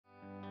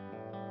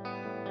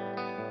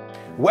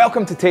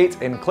Welcome to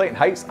Tate in Clayton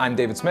Heights. I'm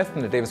David Smith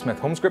from the David Smith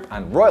Homes Group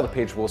and Royal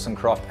LePage Wilson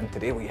Croft, and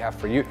today we have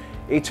for you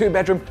a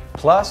 2-bedroom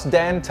plus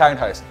den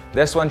townhouse.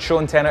 This one's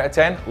shown 10 out of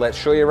 10. Let's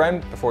show you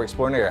around before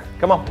exploring the area.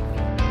 Come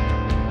on.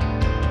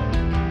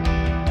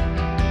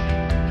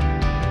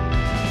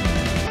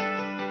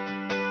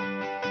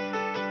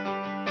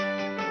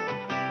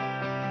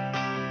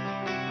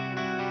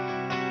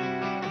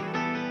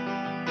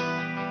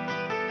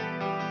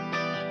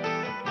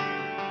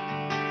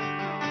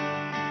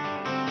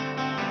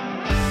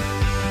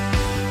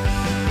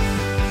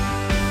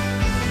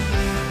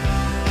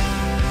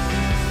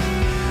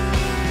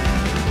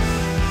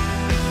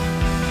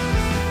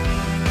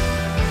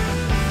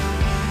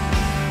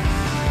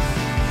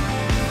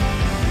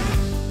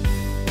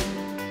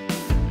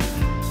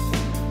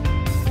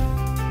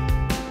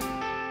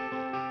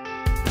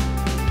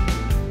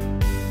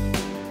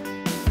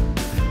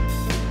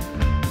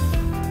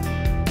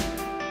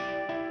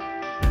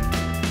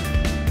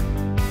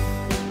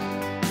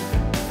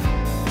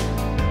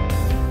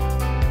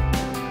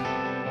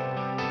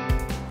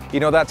 You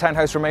know, that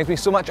townhouse reminds me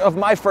so much of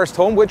my first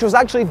home, which was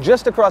actually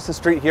just across the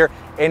street here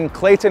in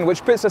Clayton,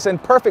 which puts us in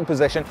perfect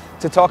position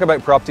to talk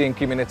about property and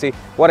community.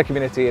 What a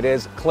community it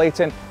is.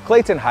 Clayton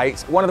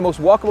Heights, one of the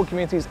most walkable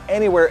communities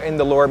anywhere in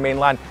the Lower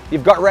Mainland.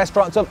 You've got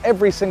restaurants of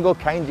every single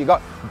kind. You've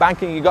got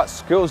banking, you've got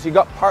schools, you've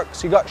got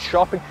parks, you've got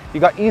shopping,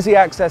 you've got easy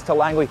access to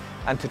Langley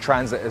and to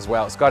transit as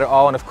well. It's got it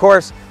all, and of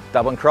course,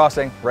 Dublin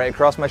Crossing right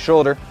across my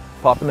shoulder.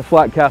 Popping the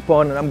flat cap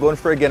on and I'm going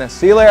for a Guinness.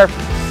 See you later.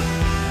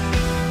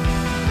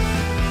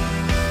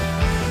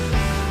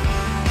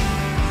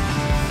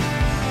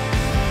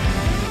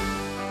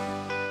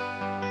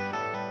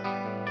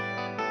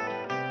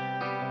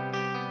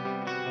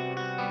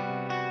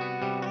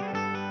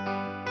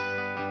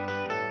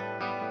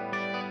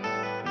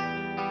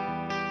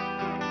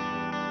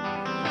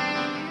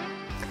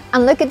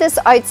 And look at this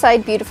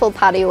outside beautiful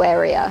patio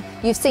area.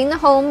 You've seen the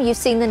home, you've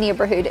seen the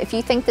neighbourhood. If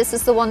you think this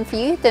is the one for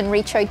you, then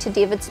reach out to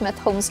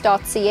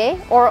davidsmithhomes.ca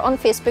or on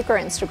Facebook or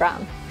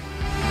Instagram.